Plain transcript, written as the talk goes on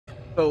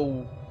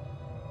So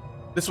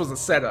this was a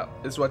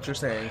setup, is what you're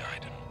saying.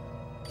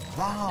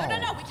 Wow.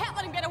 No, we can't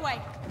let him get away.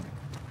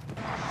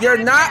 You're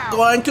not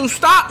going to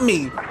stop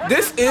me.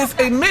 This is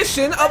a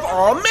mission of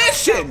all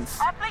missions.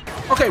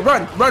 Okay,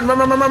 run.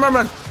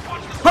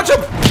 Punch him.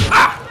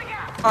 Ah.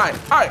 All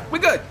right, we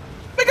good.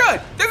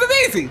 This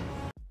is easy.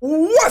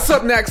 What's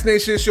up,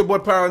 NaxNation? It's your boy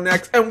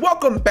Pironax, and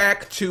welcome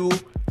back to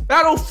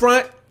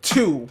Battlefront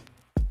 2.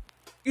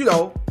 You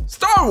know,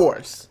 Star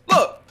Wars.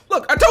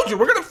 Look, I told you,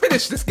 we're gonna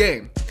finish this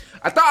game.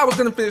 I thought I was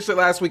gonna finish it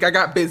last week. I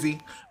got busy,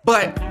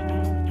 but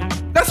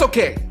that's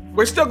okay.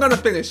 We're still gonna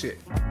finish it.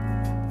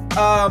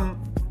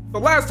 The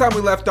last time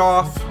we left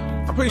off,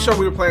 I'm pretty sure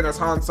we were playing as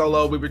Han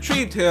Solo. We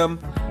retrieved him,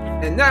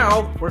 and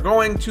now we're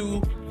going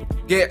to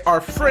get our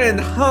friend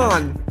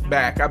Han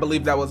back. I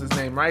believe that was his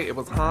name, right? It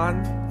was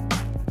Han.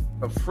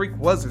 The freak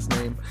was his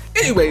name.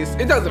 Anyways,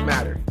 it doesn't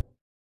matter.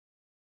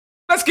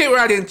 Let's get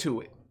right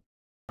into it.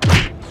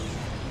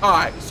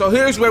 Alright, so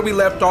here's where we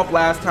left off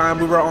last time.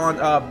 We were on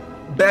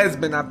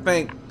Besman, I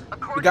think.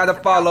 We gotta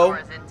follow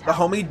the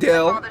homie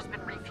Dill. My father's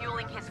been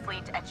refueling his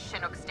fleet at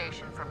Chinook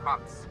Station for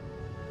months.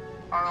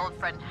 Our old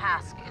friend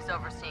Hask is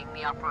overseeing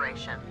the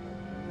operation.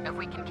 If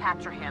we can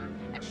capture him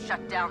and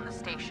shut down the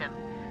station,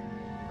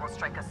 we'll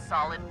strike a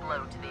solid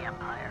blow to the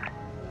Empire.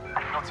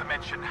 Not to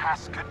mention,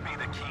 Hask could be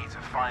the key to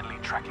finally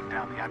tracking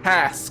down the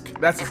Empire. Hask,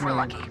 that's his If we're name.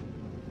 lucky.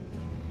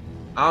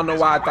 I don't know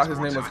why I thought his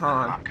name was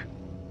Han.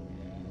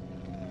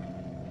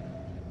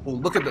 Oh,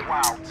 look at the,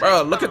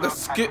 bro, look at the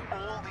skip.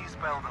 All these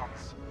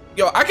Beldons.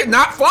 Yo, I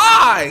cannot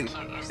fly.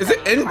 Is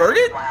it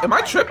inverted? Am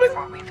I tripping?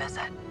 Before we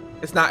visit.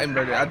 It's not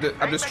inverted.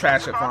 I'm just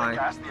trash at flying.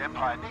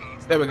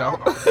 There we go.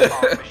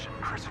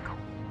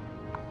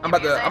 I'm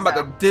about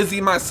to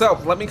dizzy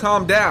myself. Let me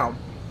calm down.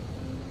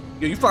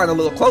 Yo, you flying a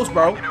little close,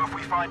 bro. You know, if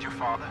we find your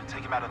father and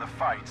take him out of the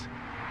fight,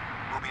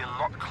 we'll be a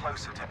lot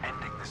closer to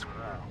ending this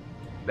war.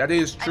 That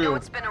is I know true.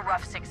 it's been a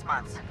rough 6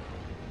 months,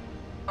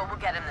 but we'll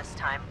get him this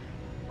time.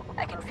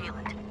 I can feel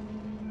it.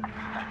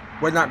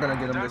 We're not gonna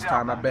get him this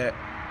time, I bet.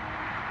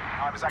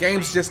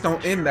 Games just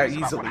don't end that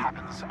easily. What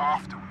happens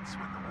afterwards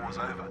when the war's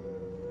over?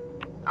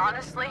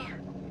 Honestly,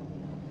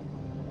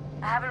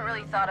 I haven't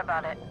really thought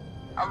about it.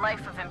 A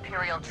life of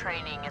Imperial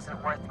training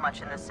isn't worth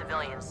much in the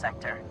civilian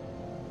sector.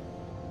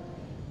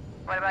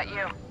 What about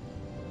you?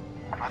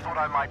 I thought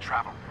I might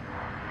travel.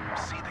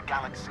 See the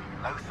galaxy,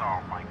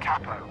 Lothal, my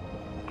capo.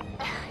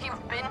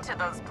 You've been to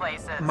those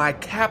places. My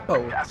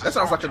capo. That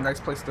sounds like a nice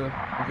place to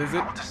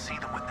visit. I want to see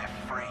them when they're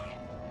free.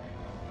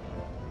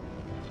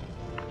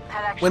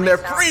 That actually When they're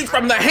sounds free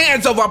from the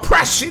hands of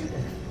oppression.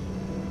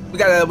 We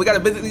gotta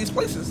visit these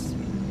places.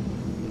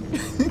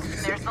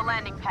 There's the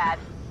landing pad.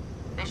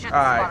 They should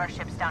All right. spot our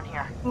ships down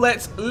here.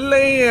 Let's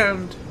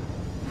land.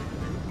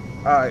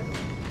 Alright.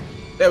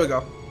 There we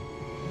go.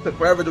 Took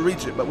forever to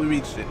reach it, but we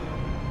reached it.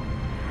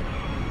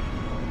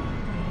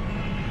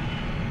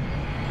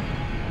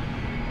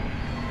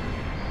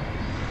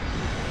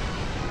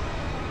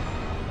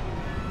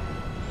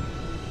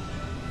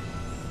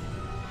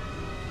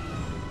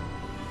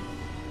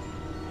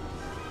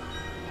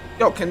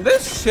 Yo, can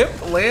this ship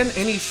land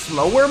any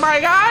slower, my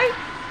guy?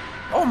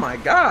 Oh my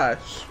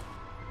gosh.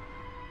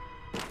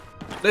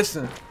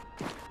 Listen.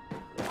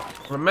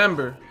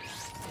 Remember,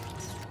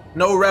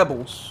 no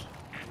rebels.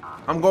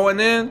 I'm going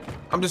in.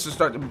 I'm just to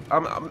start.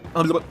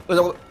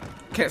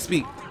 Can't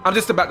speak. I'm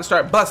just about to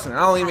start busting. I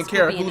don't even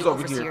care who's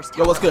over here.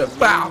 Yo, what's good?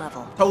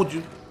 Bow. Told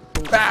you.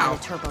 Bow.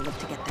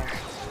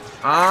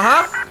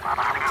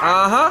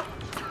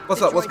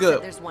 What's up? What's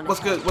good? What's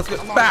good? What's good?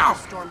 Bow.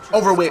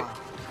 Over with.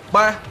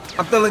 Bye.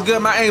 I'm feeling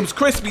good. My aim's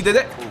crispy. Did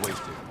it?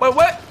 Wait,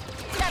 what?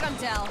 Get him,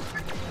 Del.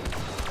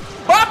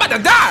 Oh, I'm about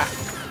to die.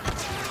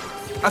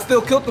 I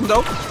still killed him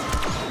though.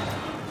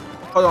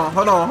 Hold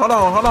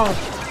on.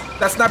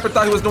 That sniper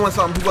thought he was doing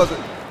something. He wasn't.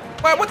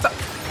 Wait, what the?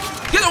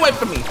 Get away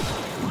from me.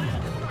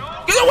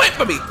 Get away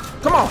from me.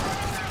 Come on.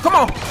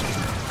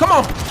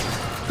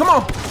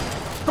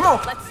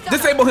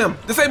 Disable him.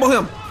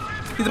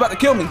 He's about to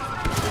kill me.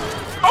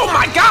 Oh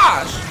my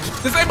gosh.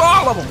 Disable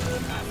all of them.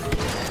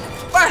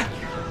 What?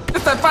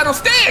 It's that final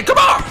stand. Come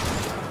on.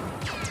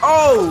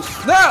 Oh,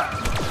 snap.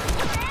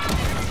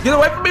 Get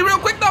away from me real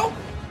quick though.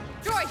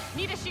 Droid,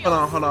 need a shield.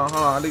 Hold on.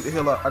 I need to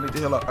heal up.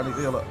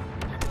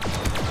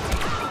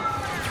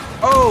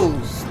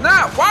 Oh,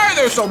 snap. Why are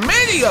there so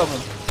many of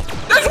them?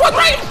 There's one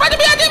right in front of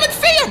me. I didn't even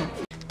see him.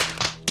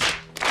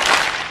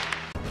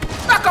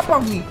 Back up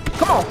on me.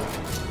 Come on.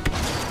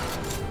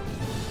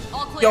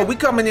 All clear. Yo, we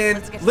coming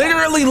in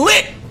literally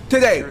lit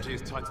today. Security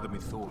is tighter than we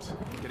thought.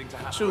 Getting to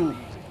Hask. Shoot.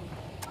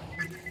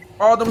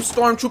 All them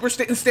stormtroopers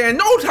didn't stand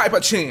no type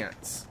of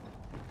chance.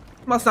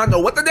 Must not know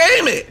what the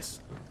name is.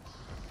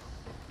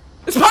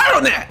 It's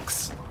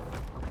Pironax.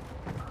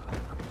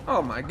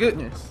 Oh my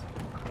goodness.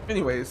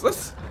 Anyways,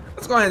 let's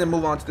go ahead and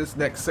move on to this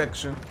next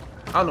section.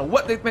 I don't know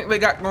what they think they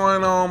got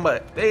going on,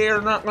 but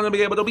they're not going to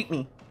be able to beat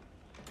me.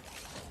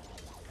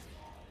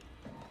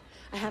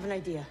 I have an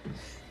idea.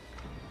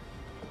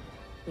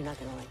 You're not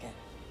gonna like it.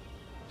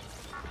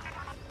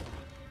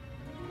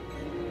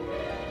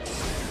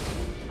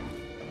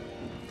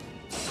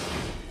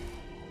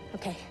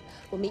 Okay,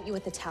 we'll meet you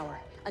at the tower.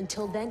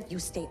 Until then, you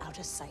stay out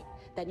of sight.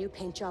 That new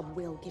paint job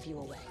will give you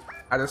away.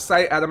 Out of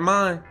sight, out of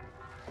mind.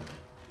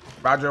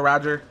 Roger,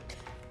 roger.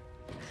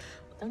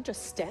 Don't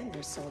just stand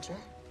there, soldier.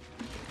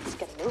 Let's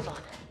get a move on.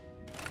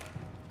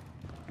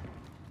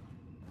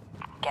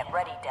 Get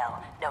ready,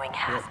 Del, knowing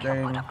Hask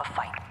will put up a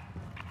fight.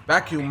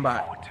 Vacuum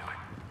bot.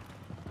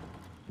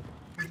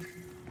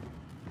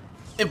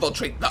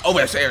 Infiltrate the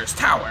overseer's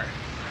tower.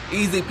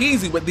 Easy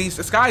peasy with these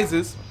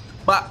disguises.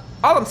 But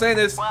all I'm saying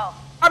is, Well,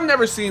 I've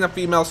never seen a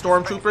female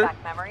stormtrooper.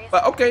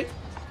 But okay.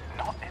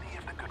 Not any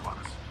of the good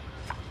ones.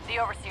 The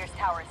Overseer's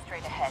tower is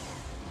straight ahead.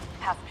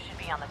 Hask should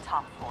be on the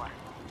top floor.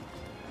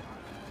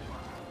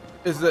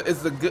 Is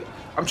the good?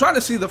 I'm trying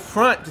to see the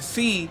front to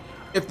see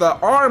if the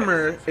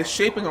armor is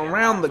shaping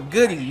around the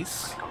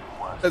goodies.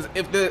 Because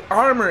if the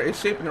armor is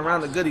shaping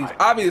around the goodies,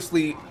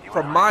 obviously,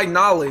 from my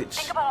knowledge,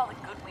 Think about all the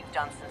good we've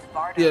done since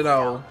Varda. you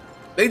know,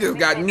 they just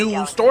got new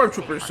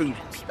stormtrooper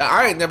suits that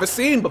I ain't never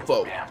seen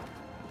before. Yeah.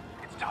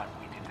 It's time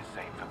we did the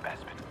same for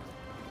Bespin.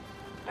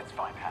 Let's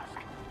find Hask.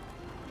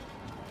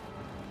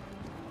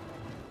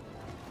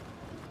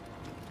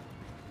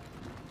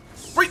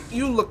 Freak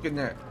you looking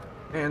at?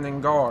 And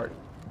then guard.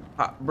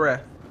 Hot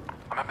breath.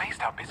 I'm amazed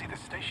how busy this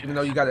station Even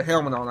though is. you got a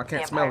helmet on, I The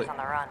can't smell Empire's it. on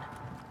the run.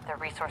 Their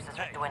resources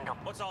are dwindled.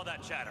 What's all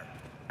that chatter?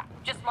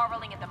 Just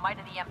marveling at the might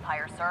of the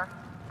Empire, sir.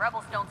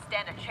 Rebels don't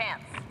stand a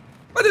chance.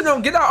 But they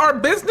don't get out our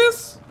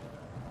business.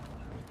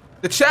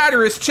 The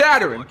chatter is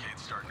chattering.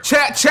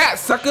 Chat, chat,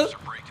 sucker.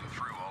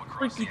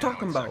 What are you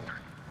talking about?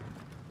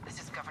 This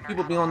is Governor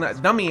People be on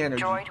that dummy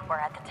energy. Droid, we're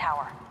at the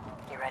tower.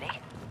 You ready?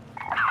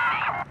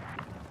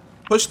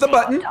 Push the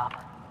button. Top.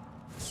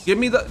 Give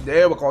me the.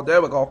 There we go.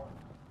 There we go.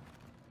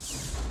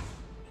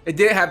 It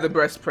did have the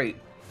breastplate.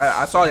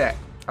 I saw that.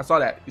 I saw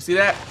that. You see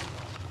that?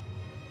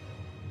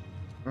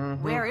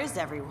 Where is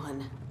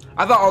everyone?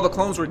 I thought all the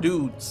clones were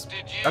dudes.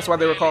 That's why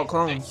they were called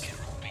clones. It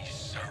would be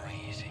so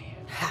easy.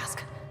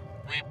 Hask.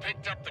 We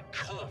picked up the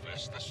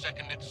Corvus the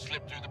second it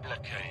slipped through the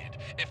blockade.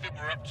 If it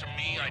were up to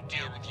me, I'd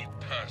deal with you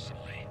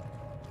personally.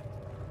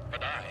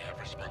 But I have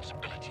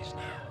responsibilities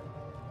now.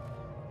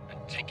 And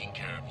taking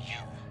care of you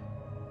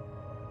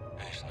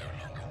is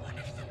no longer one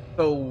of them.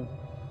 So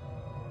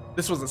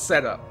this was a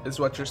setup, is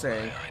what you're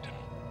saying. I don't.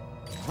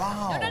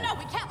 No,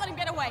 we can't let him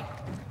get away.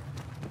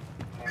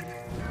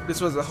 This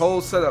was a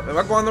whole setup. Am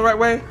I going the right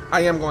way?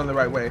 I am going the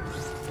right way.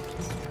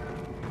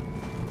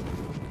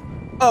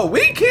 Oh,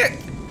 we can't.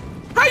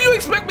 How you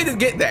expect me to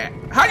get that?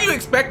 How do you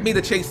expect me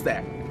to chase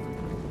that?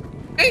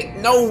 Ain't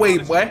no way,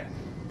 boy.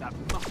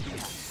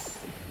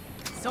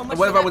 So much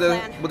What if for I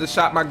that would have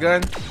shot my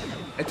gun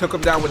and took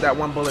him down with that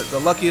one bullet? The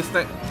luckiest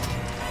thing.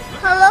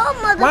 Hello,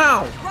 Mother.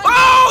 Wow.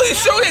 Oh,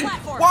 he's shooting.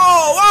 Whoa,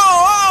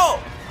 whoa, whoa.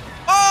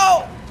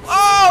 Oh,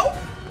 oh,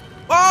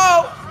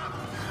 whoa,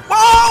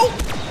 whoa,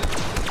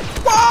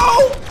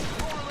 whoa,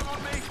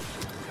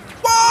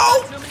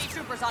 whoa. Too many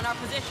troopers on our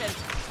position.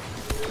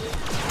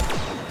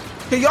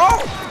 Can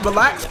y'all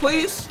relax,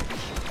 please?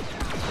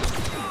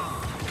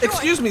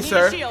 Excuse me, Need a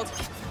sir. shield.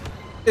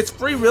 It's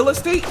free real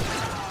estate?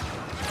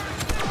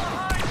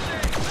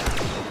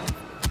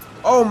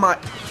 Oh my.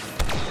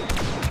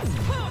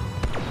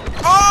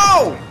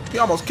 Oh! He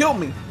almost killed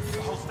me.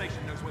 The whole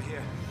station knows we're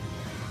here.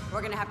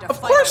 We're gonna have to Of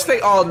fight course our way they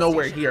to all the know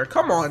we're station. here.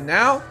 Come on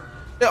now.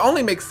 It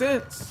only makes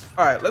sense.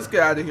 Alright, let's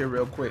get out of here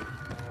real quick.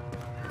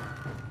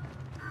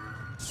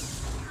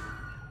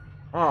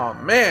 Oh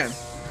man.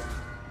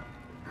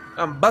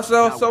 I'm busting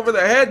us over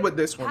the head with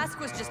this one. Hask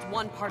was just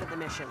one part of the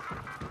mission.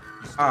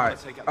 Alright.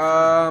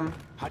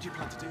 How do you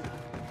plan to do that?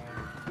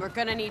 We're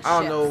gonna need I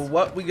don't know ships.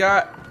 what we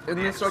got in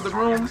this other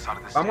room.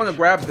 I'm gonna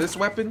grab this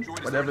weapon,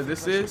 whatever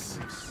this is.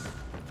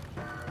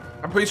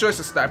 I'm pretty sure it's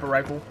a sniper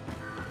rifle.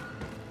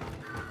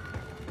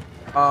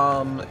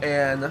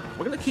 And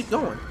we're gonna keep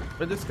going.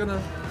 We're just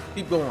gonna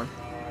keep going.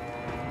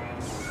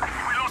 We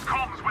lost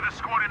comms with a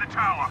squad in the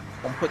tower.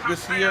 I'm gonna put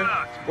this here.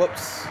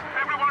 Whoops.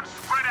 Everyone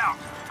spread out.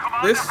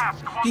 Commander This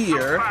Hask wants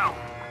here. us found.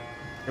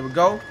 Here we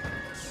go.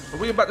 Are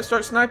we about to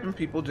start sniping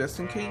people just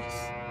in case?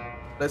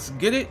 Let's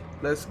get it.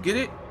 Let's get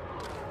it.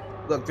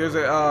 Look, there's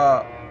a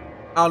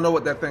I don't know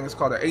what that thing is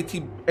called. An AT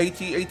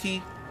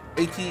breaky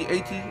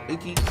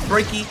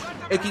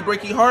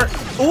heart.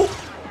 Ooh,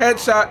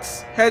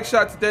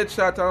 headshots, dead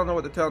shots. I don't know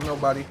what to tell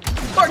nobody.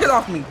 Fuck it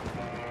off me.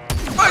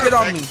 Fuck it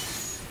off me.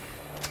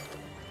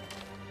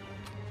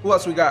 Who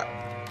else we got?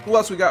 Who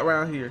else we got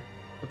around here?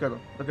 Look at him.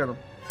 Look at him.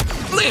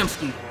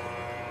 Blamski.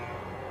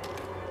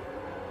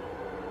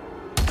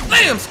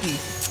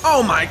 Blamski.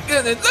 Oh my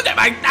goodness. Look at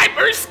my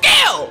sniper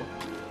skill.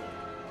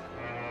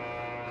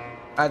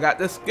 I got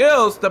the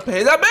skills to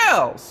pay the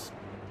bills.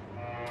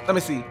 Let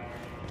me see.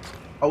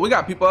 Oh, we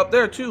got people up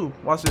there too.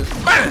 Watch this.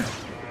 Bam!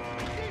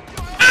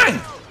 Bang!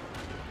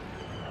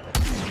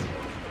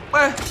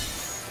 What?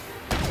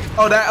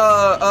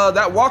 Oh,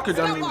 that walker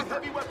done me.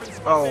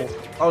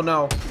 Oh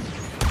no.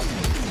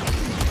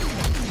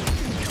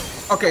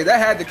 Okay, that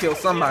had to kill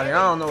somebody.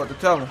 I don't know what to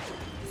tell them.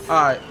 All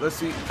right, let's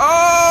see.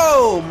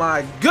 Oh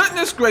my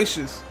goodness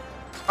gracious.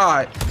 All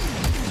right.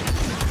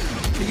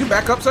 Can you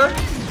back up, sir?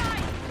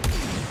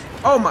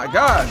 Oh my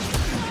god.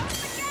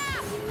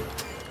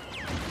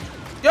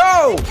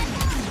 Yo!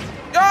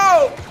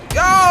 Yo!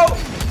 Yo!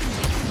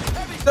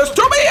 There's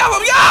too many of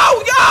them!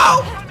 Yo!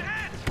 Yo!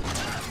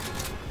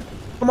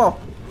 Come on.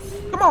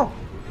 Come on.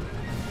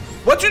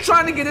 What you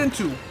trying to get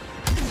into?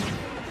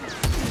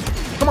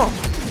 Come on.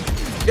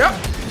 Yep.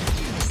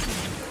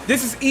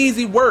 This is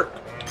easy work.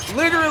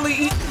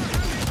 Literally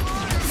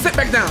sit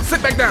back down,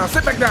 sit back down,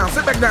 sit back down,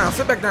 sit back down,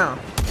 sit back down.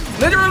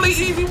 Literally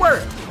easy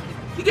work.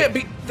 You can't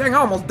beat. Dang, I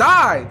almost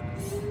died.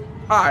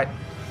 Alright.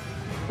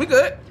 We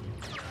good.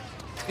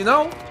 You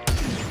know?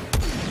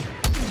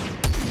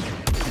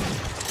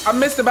 I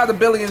missed about 1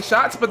 billion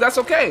shots, but that's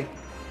okay.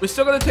 We're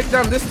still gonna take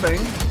down this thing.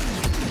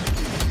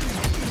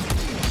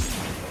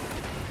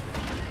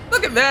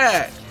 Look at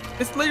that.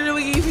 It's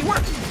literally easy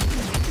work.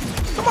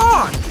 Come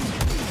on.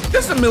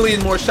 Just 1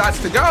 million more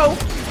shots to go.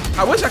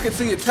 I wish I could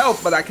see its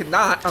health, but I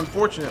cannot,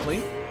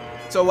 unfortunately.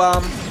 So,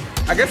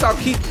 I guess I'll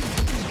keep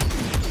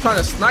trying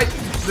to snipe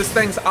this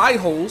thing's eye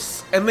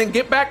holes and then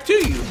get back to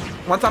you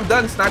once I'm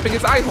done sniping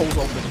its eye holes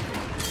open.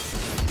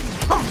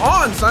 Come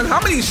on, son.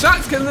 How many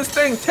shots can this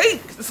thing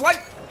take? It's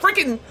like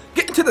freaking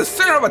getting to the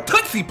center of a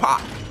Tootsie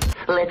Pop.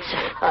 Let's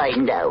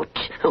find out.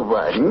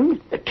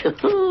 1,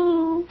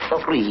 2,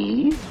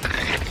 3.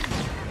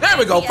 There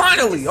we go,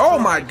 finally! Oh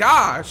my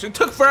gosh, it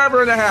took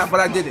forever and a half, but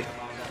I did it.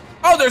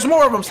 Oh, there's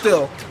more of them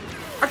still.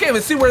 I can't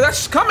even see where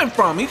that's coming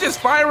from. He's just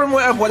firing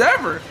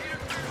whatever.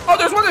 Oh,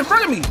 there's one in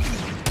front of me.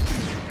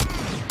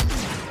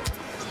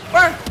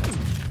 Where?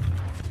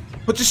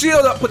 Put your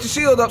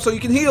shield up so you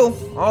can heal.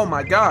 Oh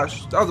my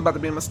gosh, that was about to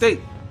be a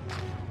mistake.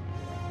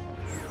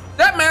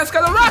 That man's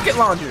got a rocket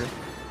launcher.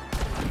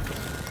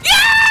 Yo,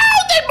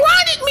 they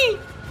blinded me.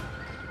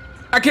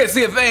 I can't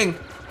see a thing.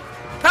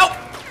 Help,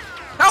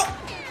 help.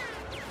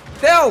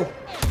 Dell,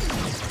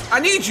 I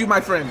need you,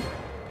 my friend.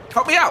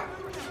 Help me out.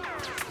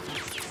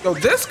 Yo,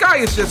 this guy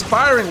is just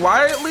firing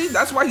wildly.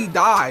 That's why he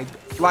died.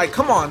 Like,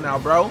 come on now,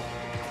 bro.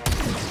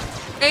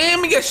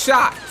 Aim your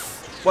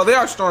shots. Well, they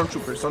are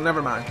stormtroopers, so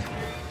never mind.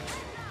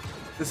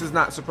 This is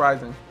not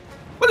surprising.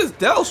 What is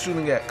Dell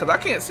shooting at? Because I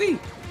can't see.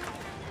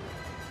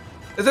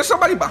 Is there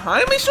somebody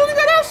behind me shooting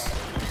at us?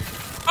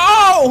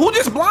 Oh, who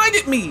just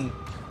blinded me?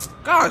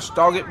 Gosh,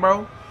 dog it,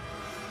 bro.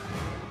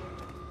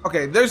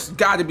 Okay, there's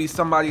got to be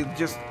somebody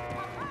just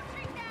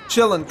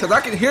chilling because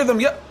I can hear them.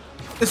 Yep.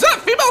 Is that a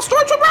female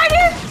stormtrooper right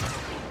here?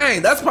 Hey,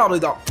 that's probably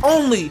the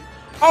only.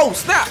 Oh,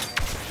 snap.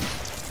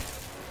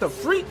 The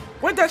freak?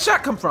 Where'd that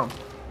shot come from?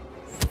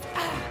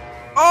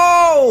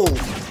 Oh!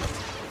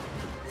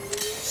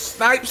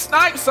 Snipe,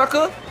 snipe,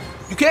 sucker.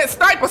 You can't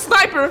snipe a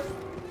sniper.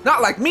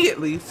 Not like me, at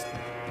least.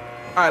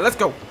 All right, let's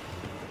go.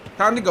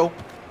 Time to go.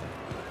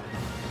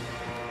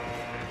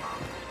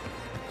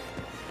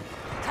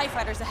 TIE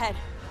fighters ahead.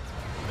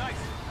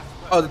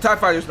 Oh, the TIE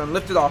fighters done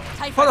lifted off.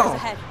 TIE Hold fighters on.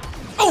 ahead.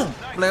 Boom!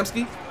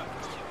 Blamsky.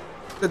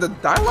 Did the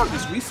dialogue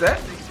just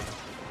reset?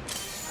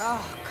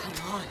 Oh,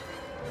 come on.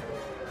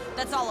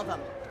 That's all of them.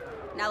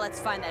 Now let's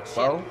find that ship.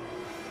 Well,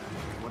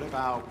 What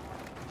about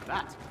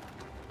that?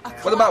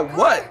 what about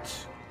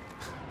what?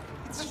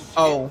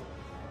 Oh,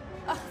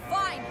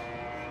 Fine.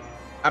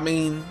 I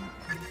mean,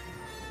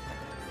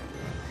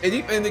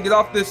 anything to get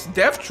off this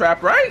death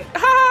trap, right?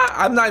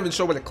 I'm not even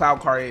sure what a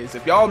cloud car is.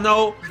 If y'all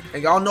know,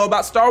 and y'all know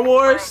about Star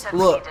Wars,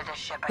 look,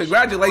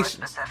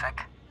 congratulations.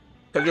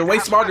 Because you're way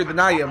smarter than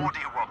I am,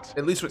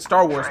 at least with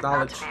Star Wars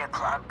knowledge.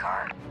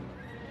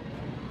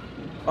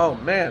 Oh,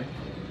 man.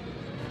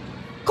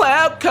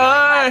 Cloud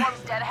car!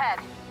 Dead ahead.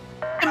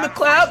 In the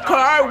cloud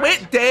car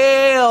with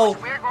Dale!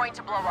 We're going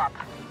to blow up.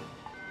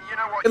 You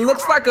know what? It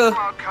looks like a...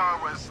 Cloud car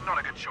was not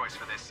a good choice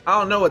for this. I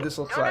don't know what this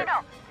looks No, like. no,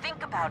 no.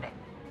 Think about it.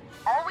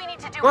 All we need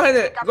to do Go is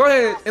ahead, pick up go the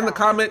ahead fuel in the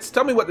cell. comments.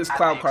 Tell me what this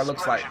cloud car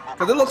looks like.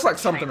 Because it looks like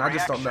something, I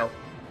just don't know.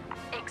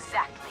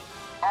 Exactly.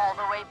 All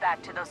the way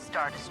back to those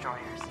Star Destroyers.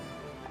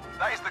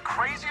 That is the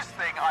craziest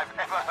thing I've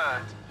ever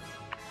heard.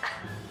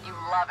 You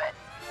love it.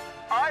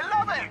 I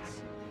love it!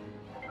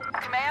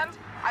 Command,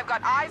 I've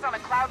got eyes on a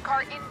cloud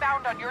car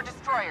inbound on your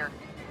destroyer.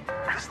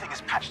 This thing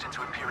is patched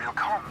into Imperial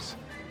comms.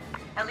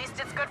 At least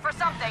it's good for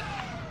something.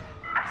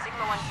 Sigma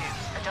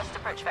 1-2, adjust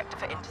approach vector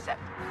for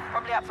intercept.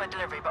 Probably out for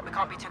delivery, but we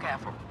can't be too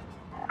careful.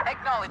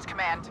 Acknowledge,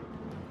 Command.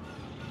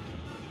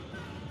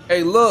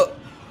 Hey, look.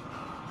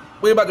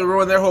 We're about to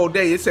ruin their whole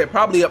day. It said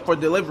probably up for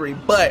delivery,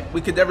 but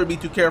we could never be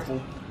too careful.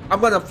 I'm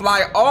going to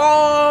fly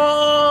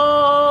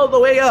all the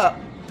way up,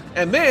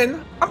 and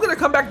then I'm going to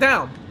come back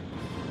down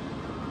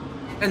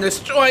and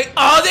destroy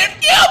all their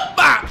fuel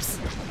bombs.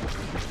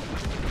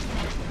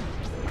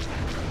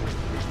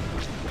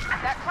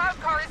 That cloud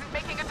car isn't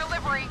making a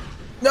delivery.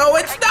 No,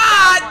 it's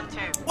not.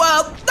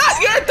 Well,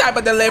 not your type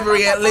of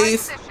delivery, at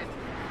least.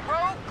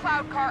 Rogue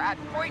cloud car at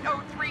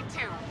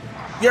 .032.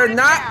 You're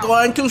not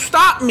going to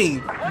stop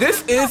me.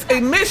 This is a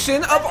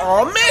mission of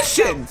all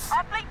missions.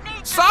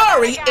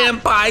 Sorry,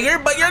 Empire,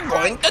 but you're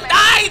going to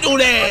die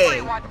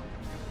today.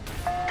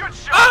 Good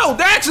shot! Oh,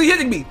 they're actually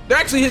hitting me. They're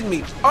actually hitting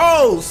me.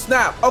 Oh,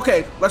 snap.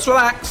 Okay, let's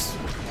relax.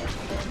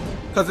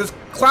 Because this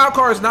cloud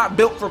car is not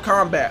built for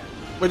combat.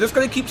 We're just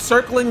going to keep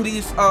circling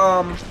these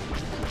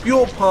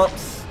fuel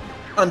pumps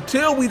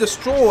until we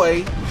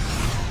destroy.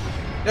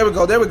 There we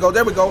go, there we go,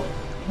 there we go.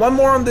 One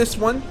more on this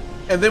one,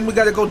 and then we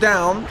gotta go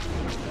down.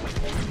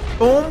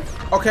 Boom.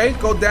 Okay,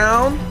 go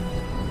down.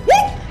 Woo!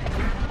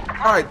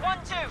 Alright.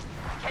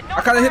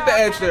 I kinda hit the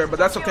edge there, but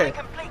that's okay.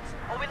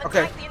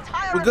 Okay.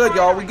 We're good,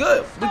 y'all. We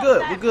good. We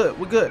good. We good.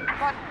 We good.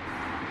 But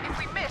if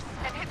we miss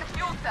and hit the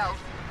fuel cells,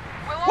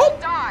 we'll all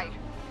die.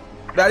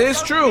 That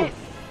is true.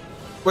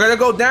 We're gonna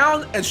go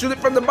down and shoot it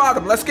from the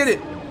bottom. Let's get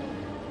it.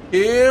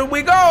 Here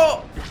we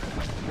go.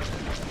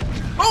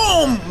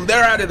 Boom!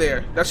 They're out of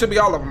there. That should be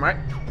all of them, right?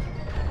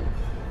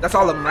 That's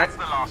all of them, right?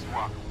 That's the last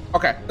one.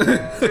 Okay.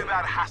 Too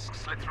bad Hask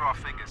slipped through our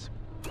fingers.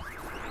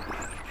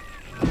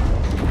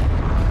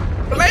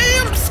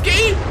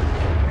 Blamski!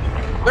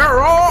 They're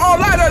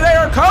all out of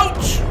there,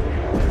 coach!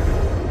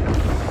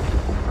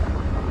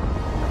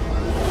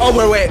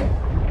 Oh, wait.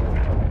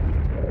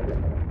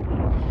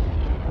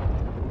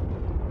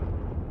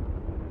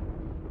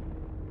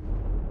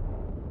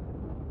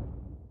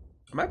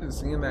 Imagine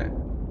seeing that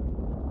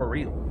for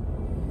real.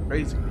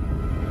 Crazy.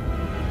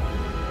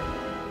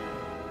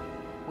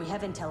 We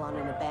have intel on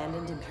an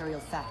abandoned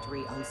Imperial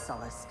factory on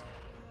Sullust.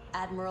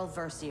 Admiral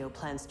Versio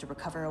plans to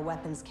recover a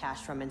weapons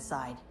cache from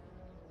inside.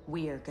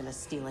 We're gonna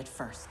steal it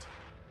first.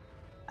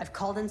 I've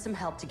called in some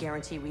help to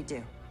guarantee we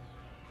do.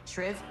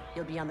 Shriv,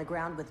 you'll be on the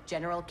ground with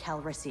General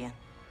Calrissian.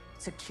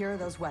 Secure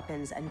those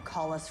weapons and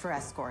call us for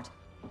escort.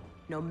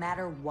 No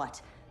matter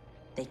what,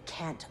 they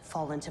can't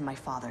fall into my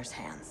father's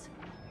hands.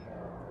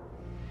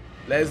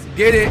 Let's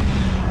get it.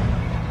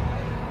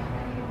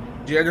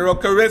 General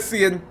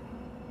Calrissian.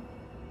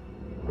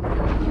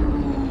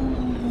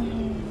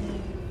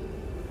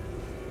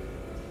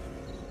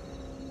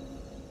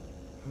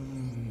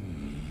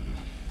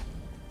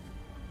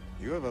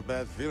 You have a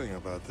bad feeling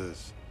about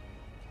this.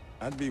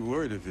 I'd be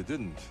worried if you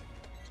didn't.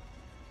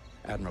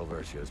 Admiral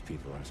Versio's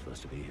people aren't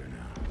supposed to be here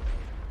now.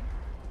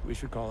 We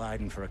should call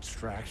Aiden for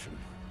extraction.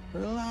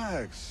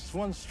 Relax. It's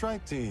one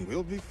strike team.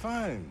 We'll be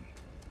fine.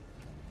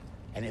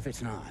 And if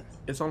it's not?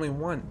 It's only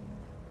one.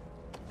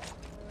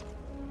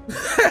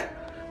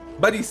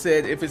 Buddy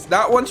said, if it's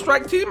not one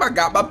strike team, I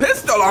got my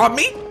pistol on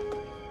me.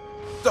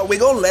 So we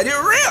gonna let it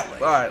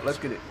rip. All right, let's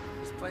get it.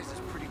 This place is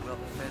pretty well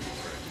defended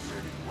for a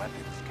deserted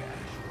weapons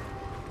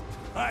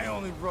cache. I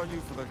only brought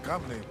you for the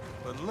company,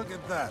 but look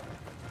at that.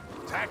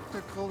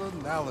 Tactical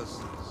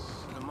analysis.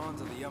 The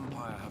demands of the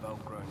Empire have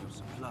outgrown your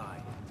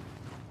supply.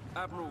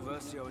 Admiral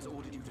Versio has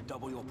ordered you to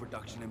double your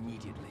production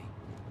immediately.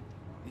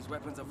 These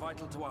weapons are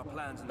vital to our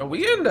plans. Are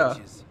we in there?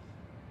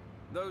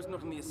 Those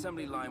not on the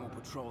assembly line will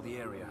patrol the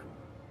area.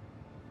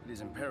 It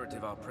is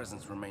imperative our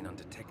presence remain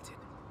undetected.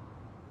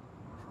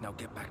 Now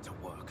get back to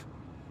work.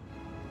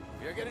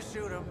 If you're gonna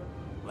shoot him,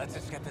 let's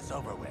just get this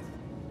over with.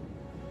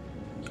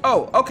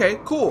 Oh, okay,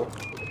 cool.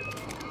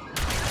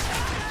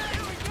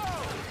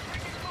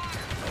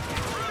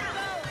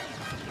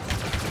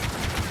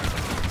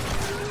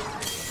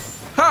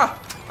 Ha!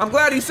 I'm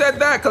glad he said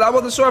that, because I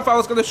wasn't sure if I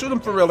was going to shoot him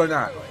for real or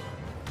not.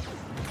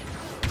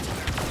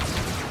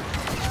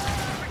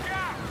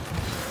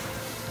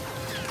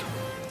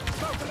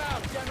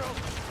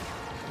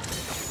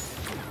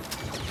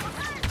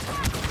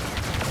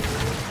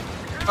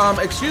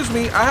 Excuse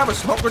me, I have a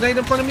smoke grenade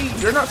in front of me.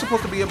 You're not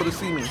supposed to be able to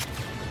see me.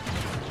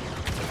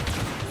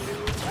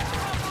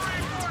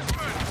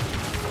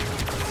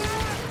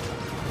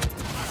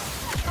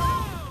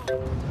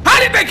 How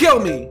did they kill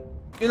me?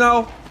 You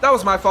know, that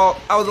was my fault.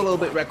 I was a little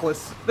bit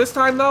reckless. This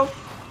time, though,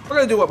 we're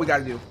gonna do what we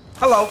gotta do.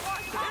 Hello.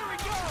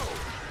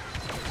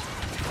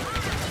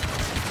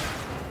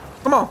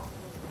 Come on.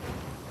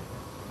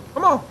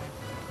 Come on.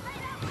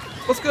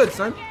 What's good,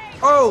 son?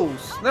 Oh,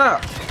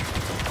 snap.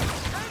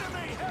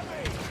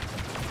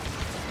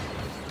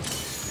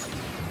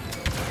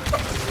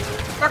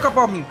 Back up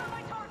on me.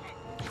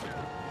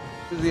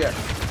 Where's he at?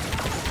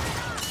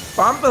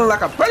 Oh, I'm feeling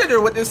like a predator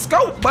with this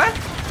scope, boy.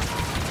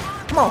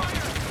 Come on.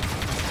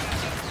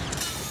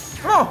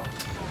 Come on.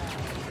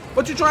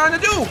 What you trying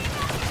to do?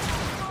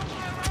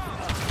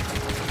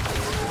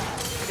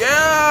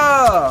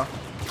 Yeah.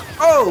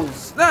 Oh,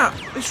 snap.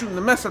 They're shooting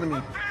the mess out of me.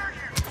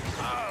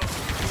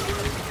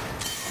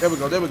 There we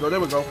go, there we go, there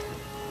we go.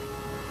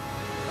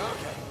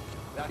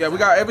 Yeah, we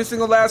got every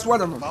single last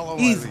one of them.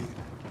 Easy.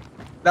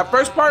 That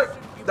first part,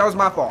 that was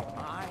my fault.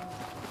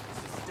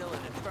 This is still an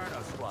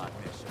Inferno Squad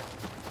mission.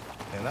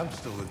 And I'm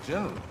still a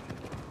general.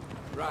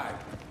 Right.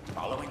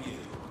 Following you.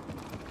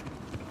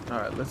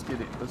 Alright, let's get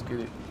it. Let's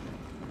get it.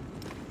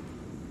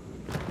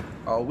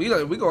 Oh, we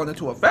going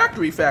into a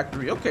factory.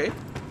 Okay.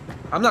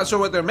 I'm not sure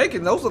what they're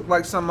making. Those look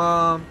like some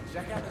I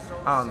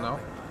don't know.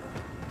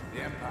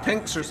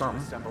 Tanks or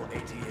something.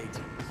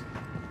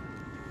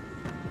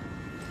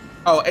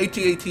 Oh,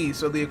 AT-AT,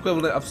 so the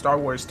equivalent of Star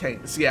Wars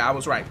tanks. Yeah, I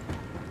was right.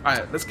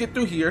 Alright, let's get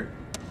through here.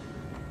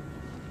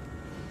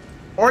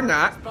 Or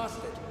not. It's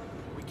busted.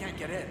 We can't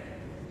get in.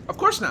 Of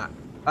course not.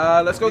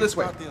 Let's go this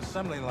way. Start the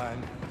assembly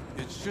line.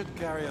 It should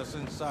carry us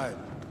inside.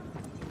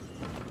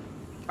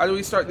 How do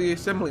we start the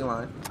assembly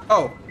line?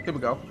 Oh, here we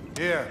go.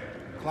 Here,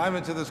 climb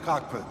into this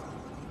cockpit.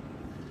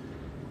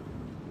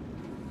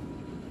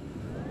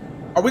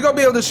 Are we gonna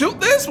be able to shoot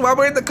this while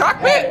we're in the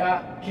cockpit?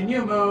 Hey, can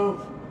you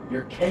move?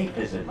 Your cape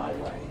is in my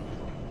way.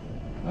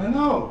 I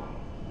know.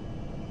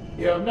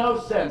 You have no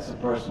sense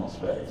of personal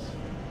space.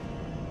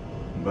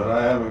 But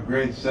I have a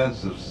great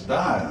sense of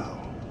style.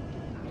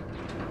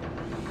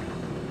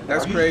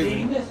 That's Are you crazy.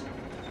 seeing this?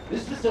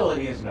 This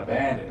facility isn't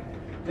abandoned.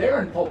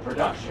 They're in full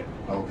production.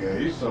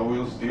 Okay, so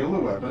we'll steal the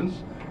weapons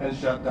and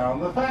shut down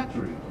the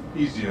factory.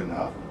 Easy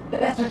enough.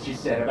 That's what you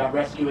said about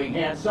rescuing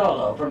Han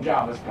Solo from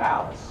Jabba's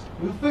palace.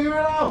 We'll figure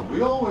it out.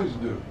 We always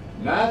do.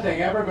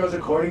 Nothing ever goes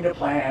according to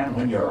plan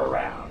when you're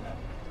around.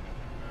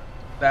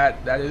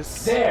 That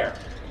is there.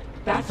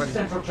 That's the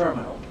central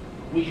terminal.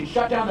 We can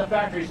shut down the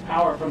factory's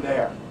power from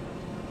there.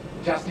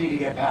 Just need to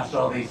get past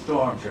all these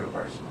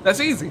stormtroopers. That's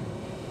easy.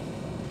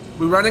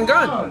 We run and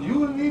gun. Come on,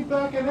 you and me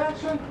back in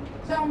action?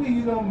 Tell me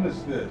you don't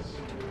miss this.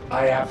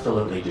 I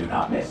absolutely do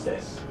not miss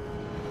this.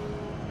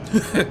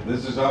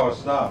 This is our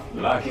stuff.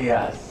 Lucky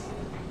us.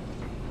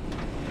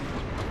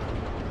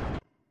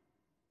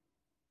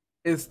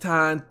 It's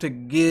time to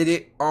get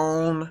it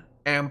on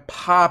and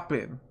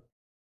popping.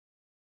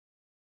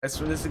 As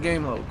soon as the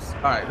game loads.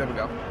 Alright, there we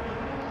go.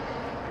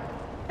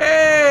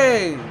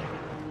 Hey!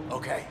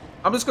 Okay.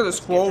 I'm just gonna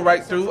scroll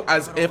right through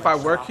as if I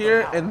work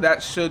here, and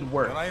that should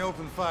work. When I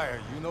open fire,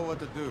 you know what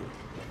to do.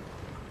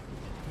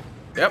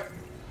 Yep.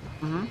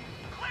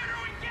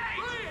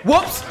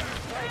 Whoops!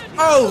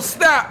 Oh,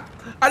 snap!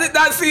 I did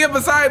not see him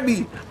beside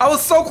me. I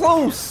was so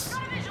close.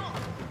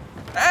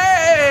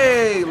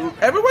 Hey!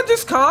 Everyone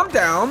just calm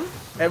down.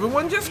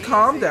 Everyone just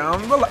calm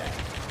down. Relax.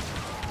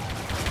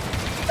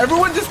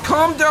 Everyone just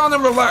calm down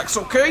and relax,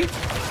 okay?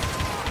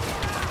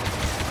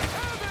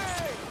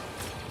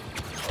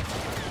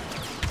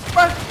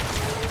 What?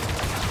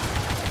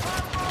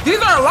 These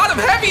are a lot of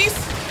heavies.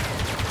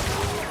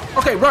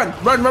 Okay, run.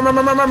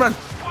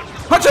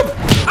 Punch him!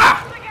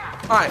 Ah!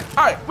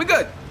 Alright, we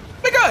good.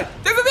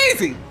 This is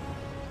easy.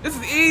 This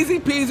is easy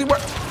peasy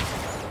work.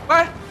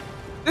 What?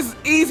 This is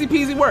easy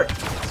peasy work.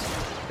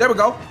 There we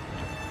go.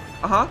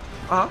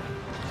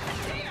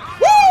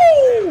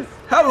 Woo!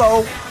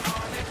 Hello.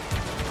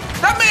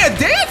 That man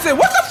dancing.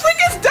 What the freak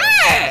is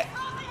that?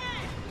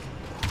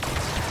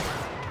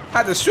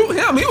 Had to shoot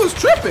him. He was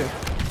tripping.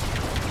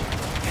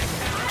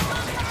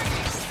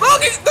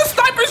 Look, the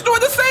sniper's doing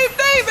the same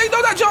thing. They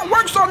know that jump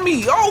works on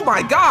me. Oh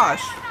my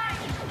gosh.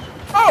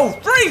 Oh,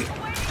 freak.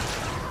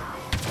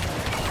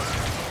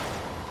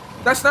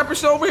 That sniper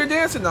still over here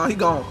dancing? No, he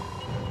gone.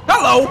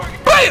 Hello.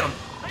 Bam.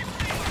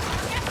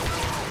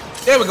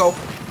 There we go.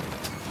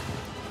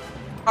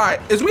 All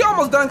right, is we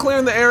almost done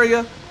clearing the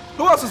area?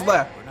 Who else is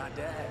left? We're not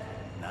dead.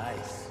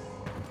 Nice.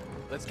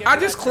 Let's get I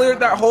just cleared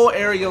that whole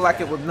area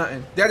like it was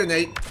nothing.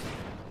 Detonate.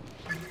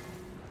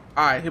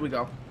 All right, here we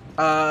go.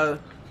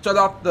 Shut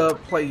off the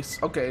place.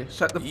 Okay,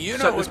 shut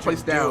this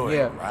place down. Doing,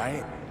 yeah.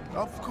 Right?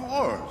 Of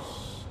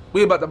course.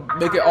 We about to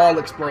make it all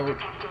explode.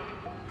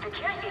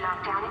 Security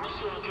lockdown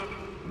initiated.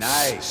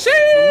 Nice. It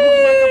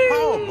looks like a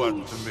power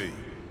button to me.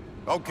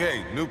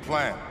 Okay, new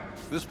plan.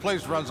 This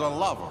place runs on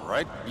lava,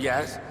 right?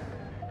 Yes.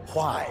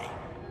 Why?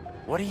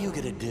 What are you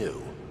gonna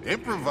do?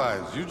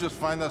 Improvise. You just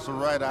find us a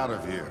ride out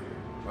of here.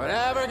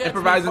 Whatever gets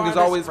Improvising is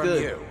always from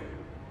good. You.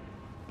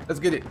 Let's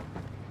get it.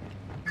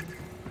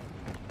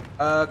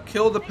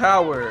 Kill the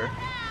power.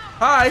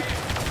 Hi.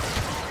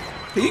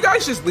 Can you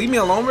guys just leave me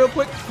alone real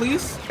quick,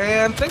 please?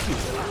 And thank you.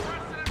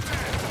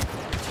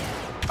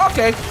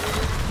 Okay.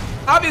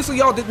 Obviously,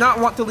 y'all did not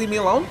want to leave me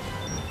alone.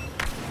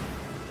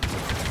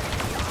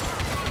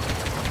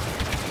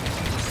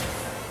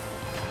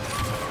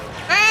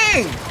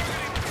 Dang!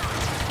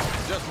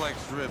 Just like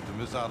Strip to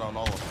miss out on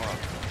all the fun.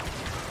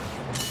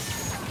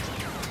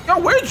 Yo,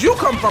 where'd you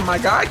come from, my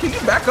guy? Can you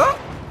back up?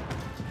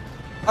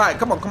 All right,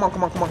 come on.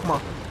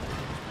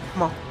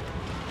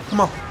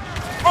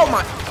 Oh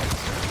my!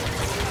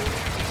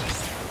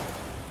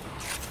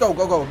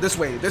 Go! This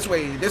way!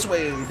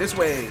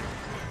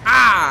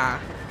 Ah!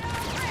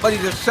 But he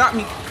just shot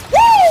me.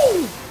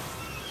 Woo!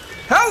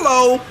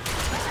 Hello!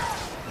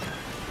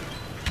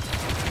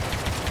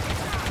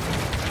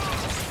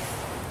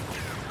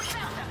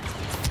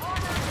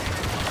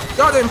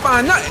 Y'all didn't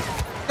find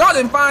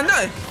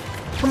nothing.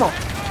 Come on.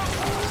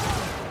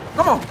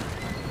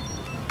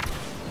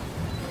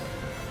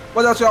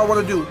 What else y'all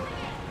want to do?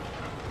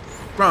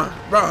 Run.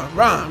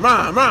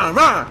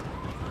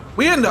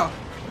 We in there.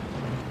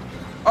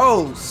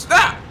 Oh,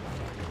 stop.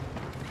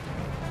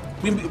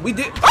 We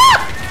did.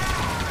 Ah!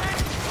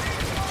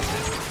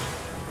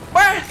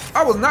 What?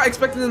 I was not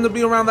expecting them to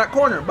be around that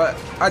corner, but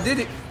I did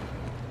it.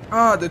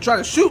 Ah, they're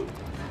trying to shoot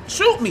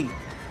me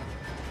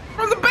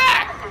from the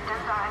back.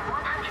 Systems are at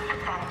 100%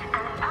 and power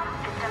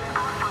systems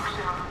are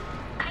functional.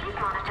 Please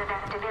monitor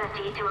their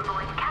stability to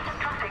avoid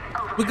catastrophic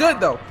overload. We good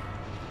though.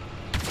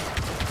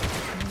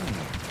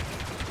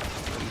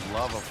 These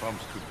lava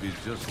pumps could be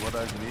just what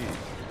I need.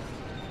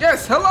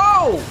 Yes,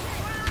 hello.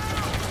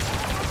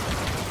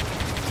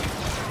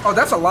 Oh,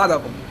 that's a lot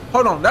of them.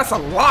 Hold on, that's a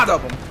lot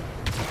of them.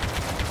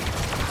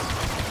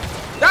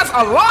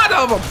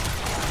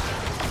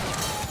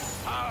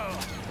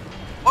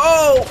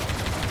 Oh.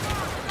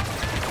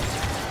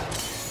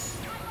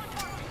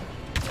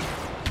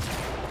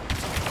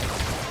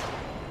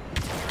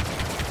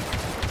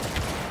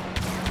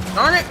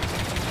 Darn it.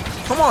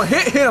 Come on,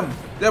 hit him.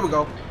 There we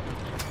go.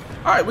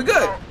 All right, we good.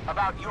 So,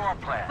 about your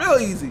plan. Real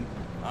easy.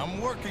 I'm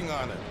working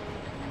on it.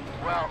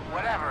 Well,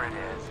 whatever it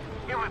is,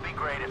 it would be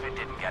great if it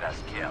didn't get us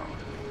killed.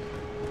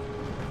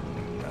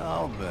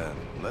 Now then,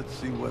 let's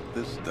see what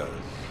this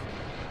does.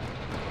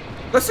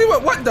 Let's see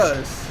what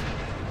does.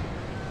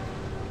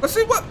 Let's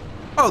see what.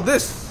 Oh,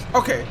 this.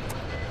 Okay.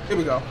 Here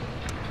we go.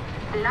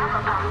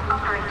 Lava pump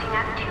operating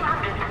at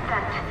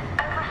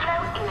 200%.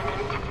 Overflow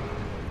imminent.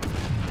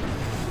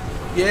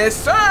 Yes,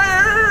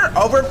 sir.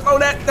 Overflow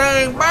that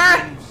thing,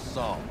 bye.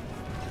 Solved.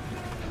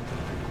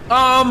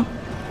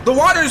 The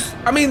water's.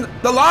 I mean,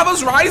 the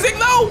lava's rising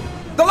though.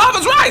 The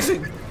lava's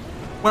rising.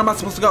 Where am I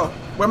supposed to go?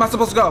 Where am I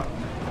supposed to go?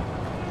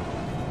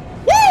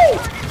 Woo!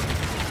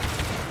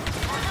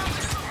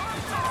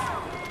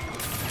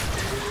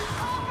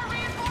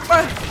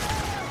 What?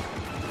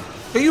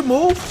 Can you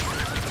move?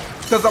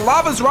 Because the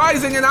lava's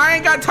rising and I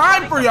ain't got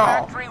time for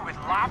y'all. Factory with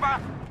lava?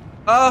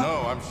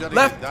 No, I'm shutting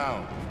left, it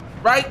down.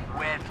 Right?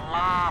 With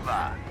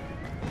lava.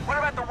 What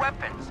about the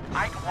weapons?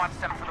 Ike wants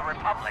them for the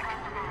Republic.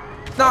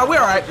 Nah, we're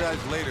alright.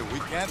 Later. We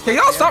can't Can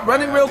y'all stop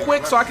running real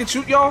quick so I can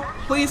shoot y'all,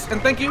 please?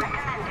 And thank you.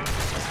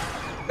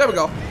 There we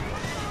go.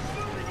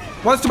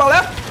 One's to my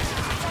left.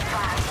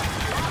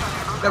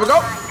 There we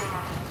go.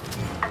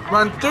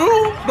 Run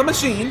through the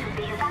machine,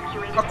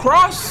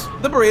 across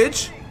the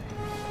bridge.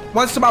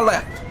 One's to my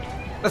left.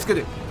 Let's get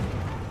it.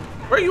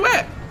 Where are you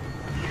at?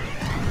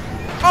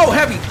 Oh,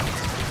 heavy.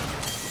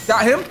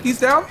 Got him. He's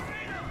down.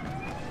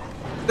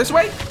 This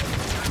way.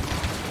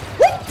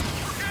 Woo!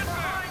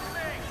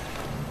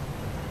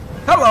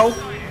 Hello.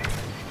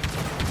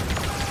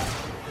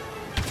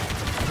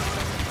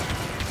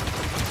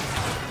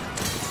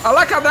 I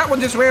like how that one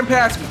just ran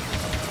past me.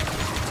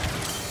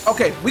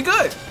 Okay, we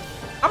good.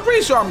 I'm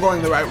pretty sure I'm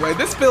going the right way.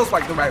 This feels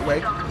like the right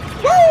way.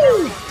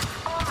 Woo!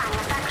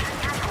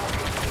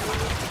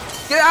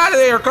 Get out of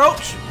there,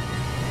 coach.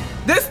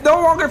 This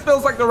no longer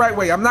feels like the right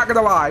way. I'm not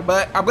gonna lie,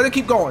 but I'm gonna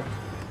keep going.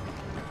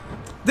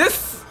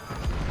 This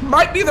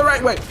might be the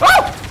right way.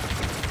 Oh!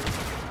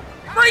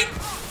 Great!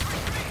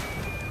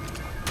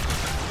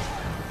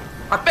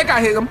 I think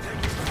I hit him.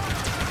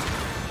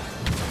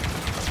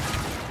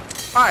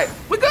 All right,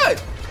 we good.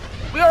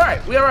 We all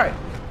right. We all right.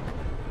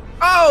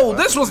 Oh,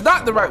 this was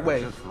not the right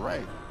way. Just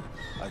right.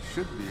 I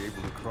should be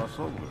able to cross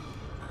over.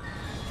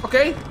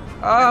 Okay.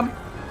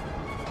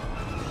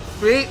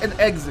 Create an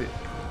exit.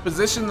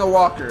 Position the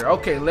walker.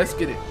 Okay, let's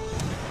get it.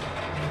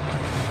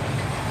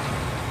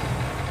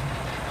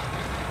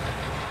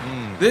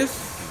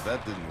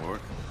 That didn't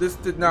work. This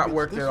did not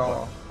work at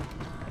all.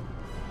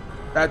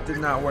 That did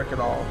not work at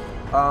all.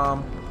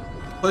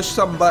 Push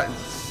some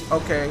buttons.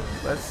 Okay,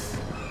 let's.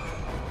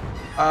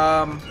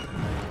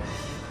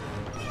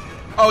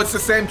 Oh, it's the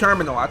same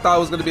terminal. I thought it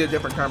was gonna be a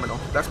different terminal.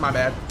 That's my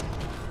bad.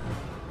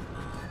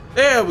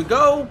 There we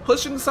go.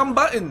 Pushing some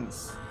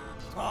buttons.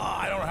 Oh,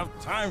 I don't have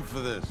time for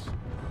this.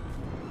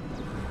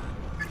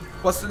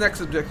 What's the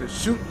next objective?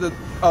 Shoot the.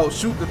 Oh,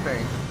 shoot the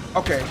thing.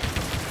 Okay.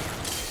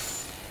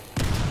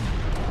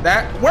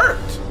 That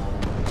worked.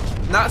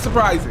 Not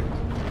surprising.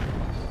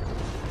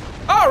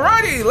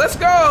 Alrighty, let's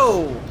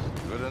go.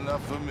 Good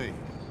enough for me.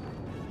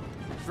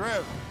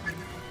 Trev,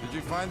 did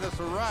you find us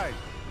a ride?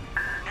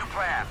 New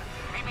plan.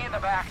 Meet me in the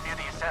back near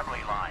the assembly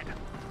line.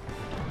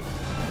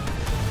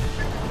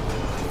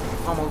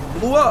 Almost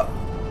blew up.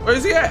 Where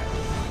is he at?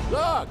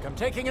 Look, I'm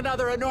taking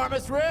another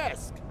enormous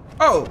risk.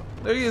 Oh,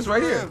 there he is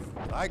right here.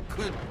 I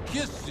could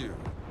kiss you.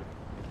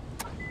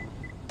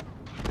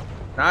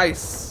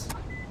 Nice.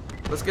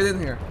 Let's get in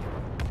here.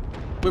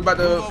 We're about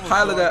to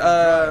pilot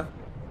a,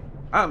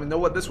 I don't even know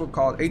what this one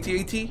called.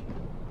 AT-AT? This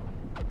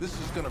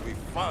is gonna be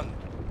fun.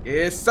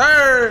 Yes,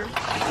 sir.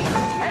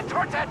 Head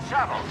towards that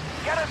shuttle.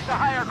 Get us to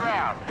higher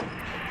ground.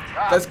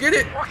 Let's get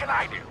it. What can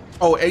I do?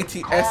 Oh, Call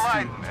ATST.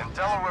 Iden and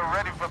tell her we're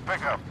ready for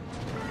pickup.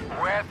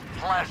 With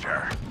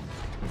pleasure.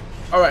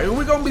 All right, who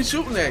we gonna be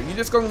shooting at? You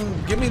just gonna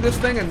give me this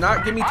thing and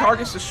not give me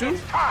targets to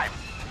shoot? Time.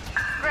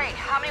 Great.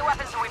 How many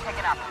weapons are we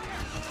picking up?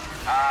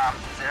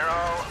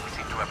 Zero. We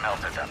seem to have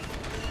melted them.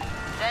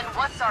 Then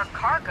what's our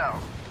cargo?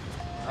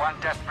 One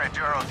desperate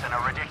Duros and a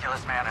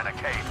ridiculous man in a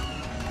cave.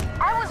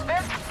 I was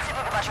very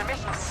specific about your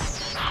mission.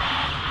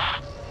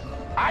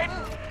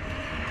 Iden?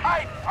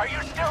 Iden, are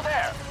you still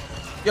there?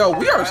 Yo,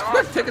 we are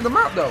taking them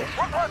out though.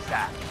 What was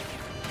that?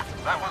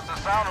 That was the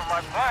sound of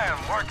my plan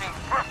working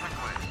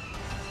perfectly.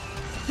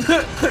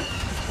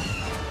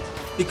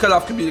 He cut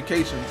off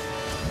communications.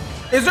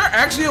 Is there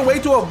actually a way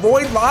to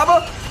avoid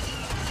lava?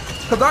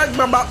 Because I'm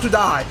about to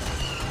die.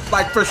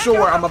 Like, for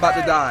sure, I'm about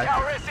to die.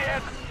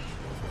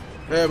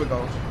 There we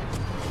go.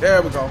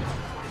 There we go.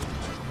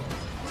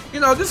 You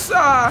know, just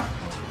to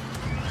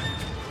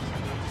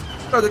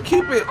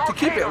keep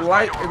it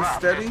light and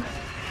steady.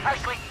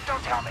 Actually,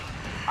 don't tell me.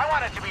 I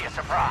want it to be a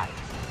surprise.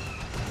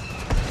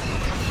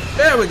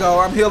 There we go.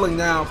 I'm healing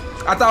now.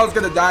 I thought I was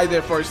gonna die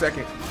there for a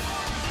second.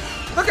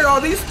 Look at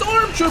all these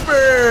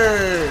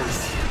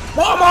stormtroopers!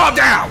 Mow them all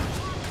down!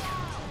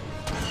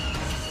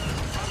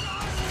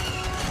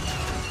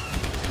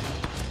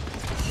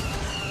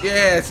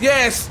 Yes,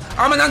 yes!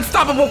 I'm an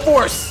unstoppable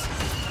force.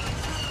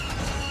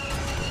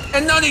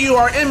 And none of you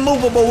are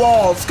immovable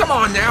walls. Come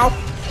on now.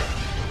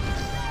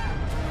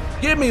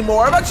 Give me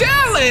more of a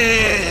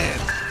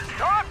challenge.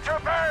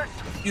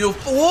 You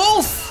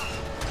fools.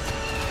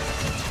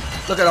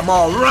 Look at them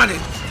all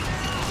running.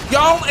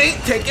 Y'all ain't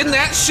taking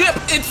that ship.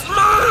 It's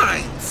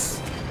mine.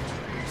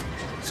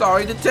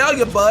 Sorry to tell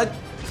you, bud.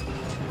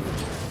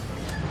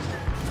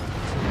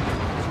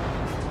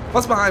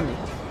 What's behind me?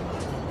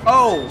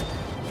 Oh.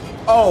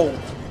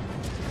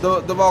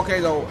 The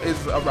volcano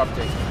is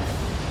erupting.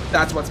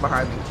 That's what's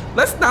behind me.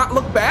 Let's not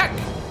look back.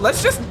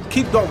 Let's just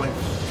keep going.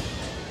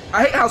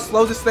 I hate how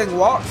slow this thing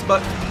walks,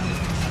 but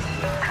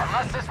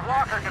unless this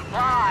walker can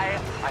fly,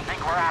 I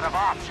think we're out of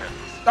options.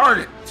 Darn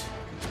it.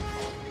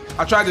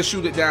 I tried to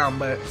shoot it down,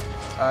 but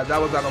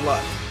that was out of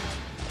luck.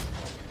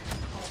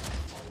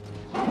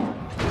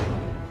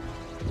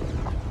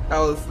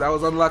 That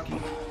was unlucky.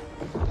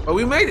 But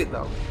we made it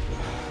though.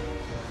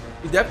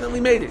 We definitely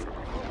made it.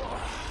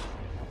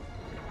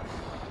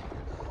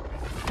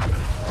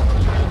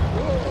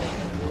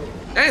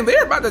 Dang,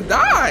 they're about to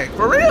die.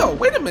 For real.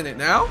 Wait a minute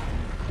now.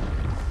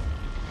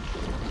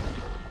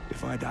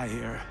 If I die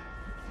here,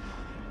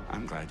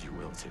 I'm glad you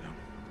will too.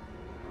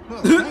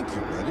 Well, thank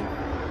you, buddy.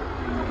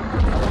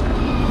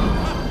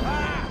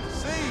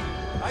 See?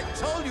 I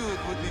told you it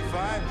would be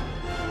fine.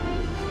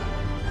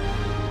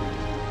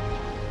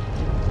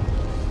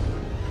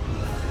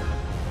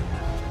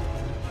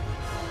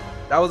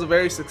 That was a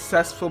very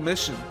successful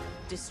mission.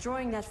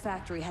 Destroying that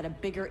factory had a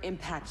bigger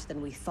impact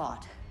than we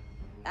thought.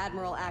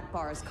 Admiral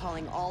Akbar is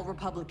calling all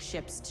Republic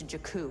ships to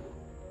Jakku.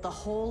 The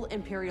whole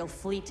Imperial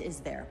fleet is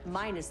there,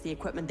 minus the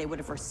equipment they would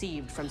have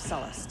received from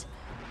Sullust.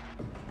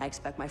 I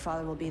expect my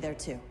father will be there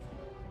too.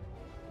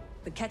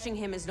 But catching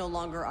him is no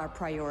longer our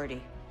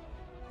priority.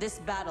 This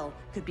battle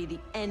could be the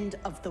end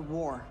of the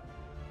war.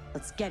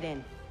 Let's get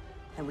in,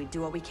 and we do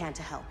what we can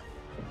to help.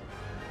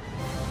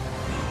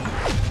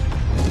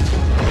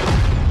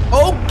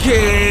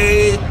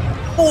 Okay,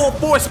 full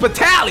force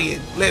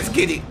battalion. Let's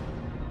get it.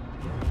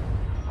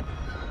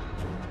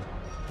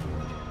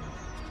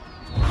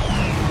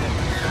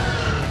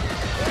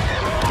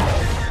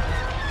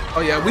 Oh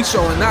yeah, we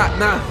showing that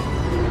now.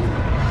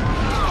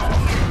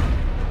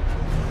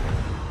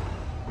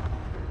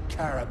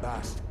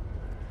 Carabast.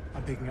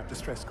 I'm picking up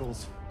distress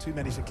calls. Too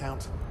many to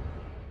count.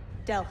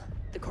 Del,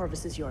 the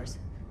Corvus is yours.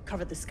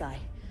 Cover the sky.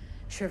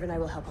 Shriv and I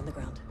will help on the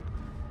ground.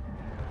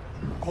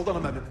 Hold on a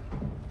moment.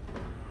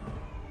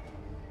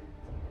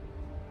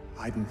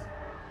 Aiden.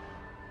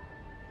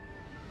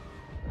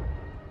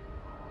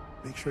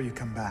 Make sure you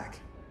come back.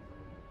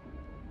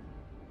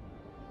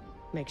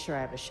 Make sure I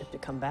have a ship to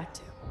come back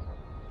to.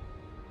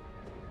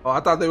 Oh, I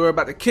thought they were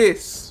about to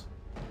kiss.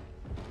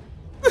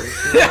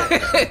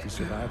 You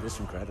survived this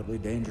incredibly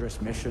dangerous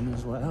mission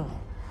as well.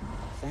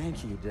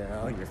 Thank you,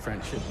 Del. Your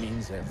friendship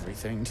means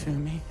everything to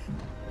me.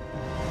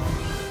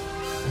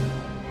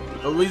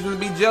 No reason to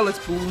be jealous,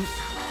 fool.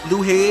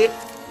 Blue head.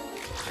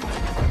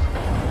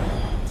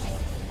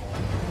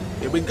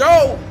 Here we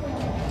go.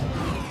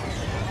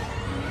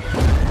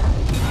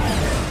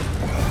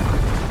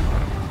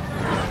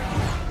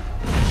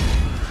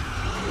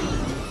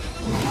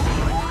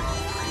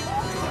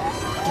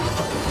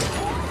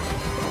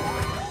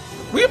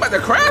 We about to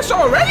crash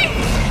already?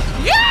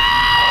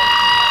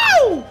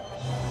 Yo!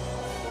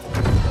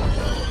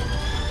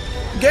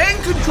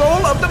 Gain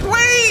control of the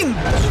plane!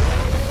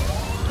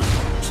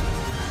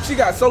 She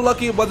got so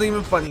lucky it wasn't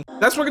even funny.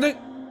 That's what we're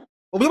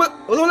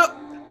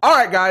gonna...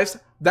 Alright guys,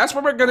 that's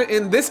where we're gonna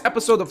end this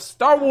episode of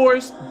Star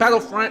Wars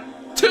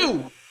Battlefront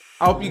 2.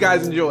 I hope you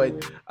guys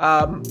enjoyed.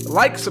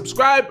 Like,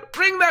 subscribe,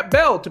 ring that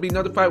bell to be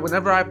notified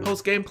whenever I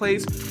post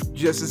gameplays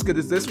just as good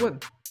as this one.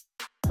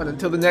 But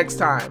until the next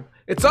time,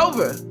 it's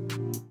over.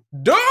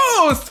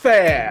 Deuce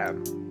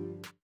fam!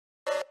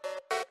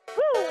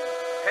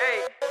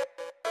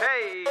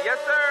 Hey, yes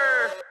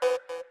sir,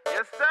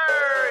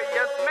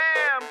 yes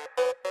ma'am.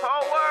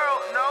 Whole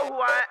world know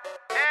who I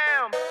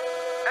am.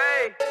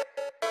 Hey,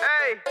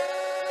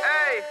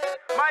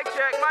 mic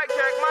check,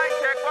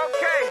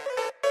 okay.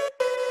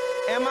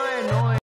 Am I annoying?